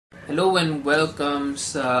Hello and welcome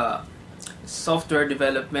sa software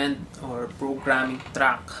development or programming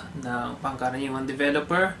track ng pangkaraniwang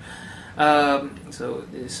developer. So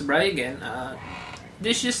this is Bri again.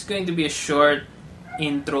 This is going to be a short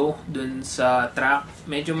intro dun sa track.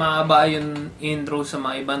 Medyo mahaba yung intro sa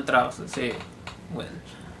mga ibang tracks kasi,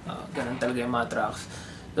 ganun talaga yung mga tracks.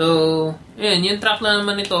 So, yun, yung track na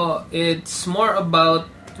naman ito, it's more about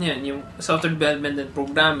yung software development and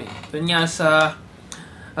programming. Dun nga sa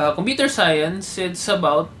computer science, it's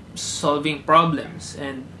about solving problems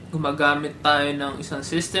and gumagamit tayo ng isang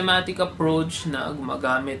systematic approach na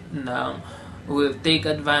gumagamit ng will take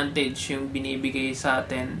advantage yung binibigay sa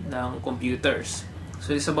atin ng computers.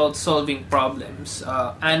 So it's about solving problems,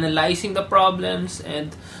 analyzing the problems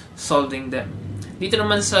and solving them. Dito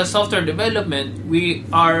naman sa software development, we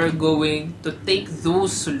are going to take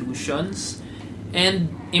those solutions and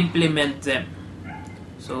implement them.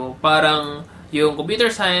 So parang yung computer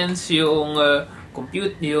science, yung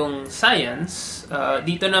yung science,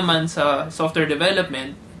 dito naman sa software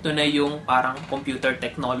development, ito na yung parang computer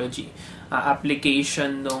technology,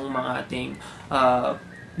 application ng mga ating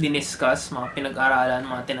diniscuss, mga pinag-aralan,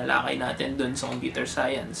 mga tinalakay natin dun sa computer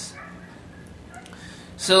science.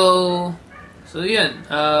 So yun,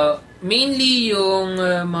 mainly yung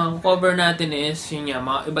mga cover natin is yun nga,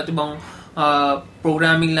 mga iba't ibang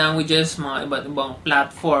programming languages, mga iba't ibang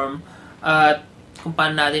platform, at kung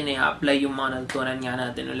paano natin i-apply yung mga natutunan nga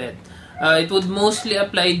natin ulit. It would mostly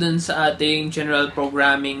apply dun sa ating general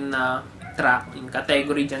programming na track, yung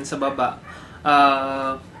category dyan sa baba.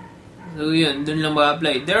 So yun, dun lang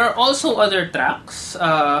ma-apply. There are also other tracks.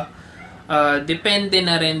 Depende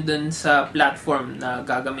na rin dun sa platform na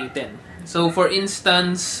gagamitin. So for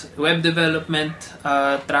instance, web development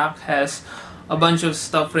track has a bunch of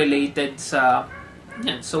stuff related sa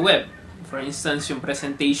web. For instance, yung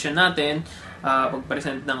presentation natin,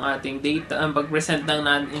 pag-present ng ating data, pag-present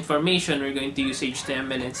ng information, we're going to use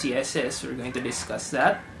HTML and CSS. We're going to discuss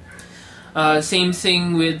that. Same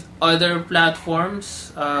thing with other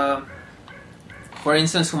platforms. For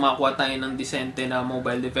instance, kung makakuha tayo ng decente na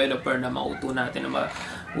mobile developer na mauto natin na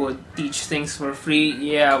would teach things for free,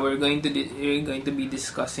 we're going to be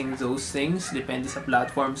discussing those things. Depende sa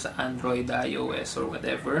platform, sa Android, iOS, or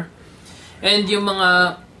whatever. And yung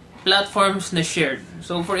mga platforms na shared.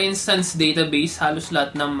 So, for instance, database, halos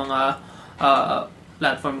lahat ng mga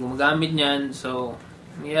platform gumagamit niyan. So,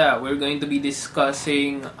 we're going to be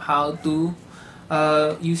discussing how to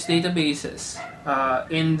use databases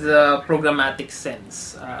in the programmatic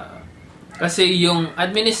sense. Kasi yung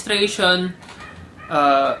administration,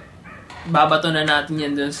 babato na natin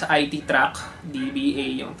yan dun sa IT track,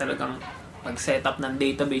 DBA, yung talagang mag-setup ng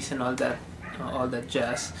database and all that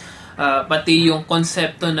jazz. Pati yung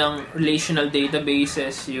konsepto ng relational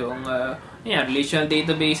databases, yung relational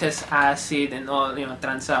databases, ACID and all, yung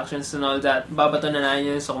transactions and all that, babato na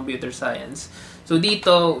natin yun sa computer science. So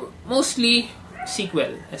dito, mostly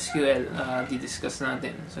SQL didiscuss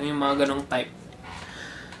natin. So yung mga ganong type.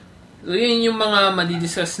 So yun yung mga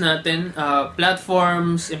madidiscuss natin,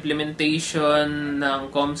 platforms, implementation ng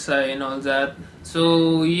ComSci and all that.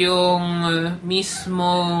 So yung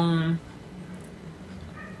mismong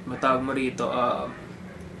matawag mo rito,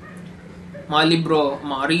 mga libro,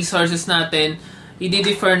 mga resources natin,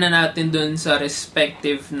 i-defer na natin dun sa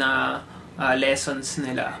respective na lessons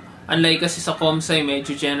nila. Unlike kasi sa ComSci,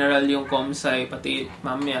 medyo general yung ComSci, pati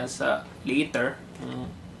mamaya sa later,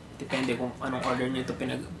 depende kung anong order nyo ito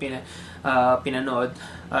pinanood.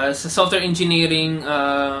 Sa software engineering,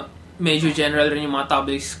 medyo general rin yung mga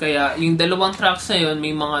topics. Kaya yung dalawang tracks na yun,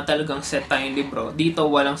 may mga talagang set tayong libro. Dito,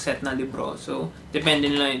 walang set na libro. So, depende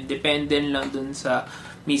lang dun sa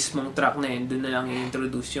mismong track na yun. Dun na lang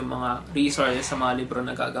i-introduce yung mga resources sa mga libro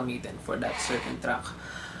na gagamitin for that certain track.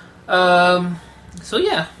 So,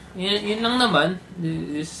 yun lang naman.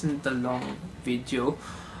 This isn't a long video.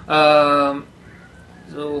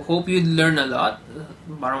 So, hope you learn a lot.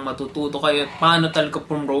 Parang matututo kayo paano talaga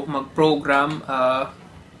mag-program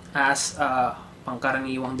as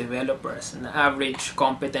pangkaraniwang developers, an average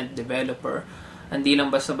competent developer. Hindi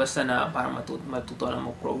lang basta-basta na parang matuto na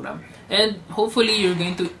mag-program. And hopefully, you're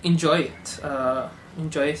going to enjoy it.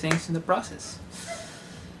 Enjoy things in the process.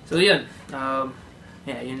 So, yun.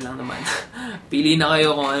 Yun lang naman. Pili na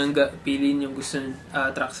kayo kung anong piliin yung gusto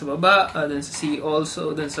track sa baba, dun sa see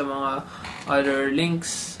also, dun sa mga other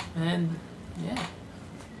links. And,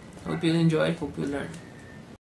 hope you enjoy, hope you learn.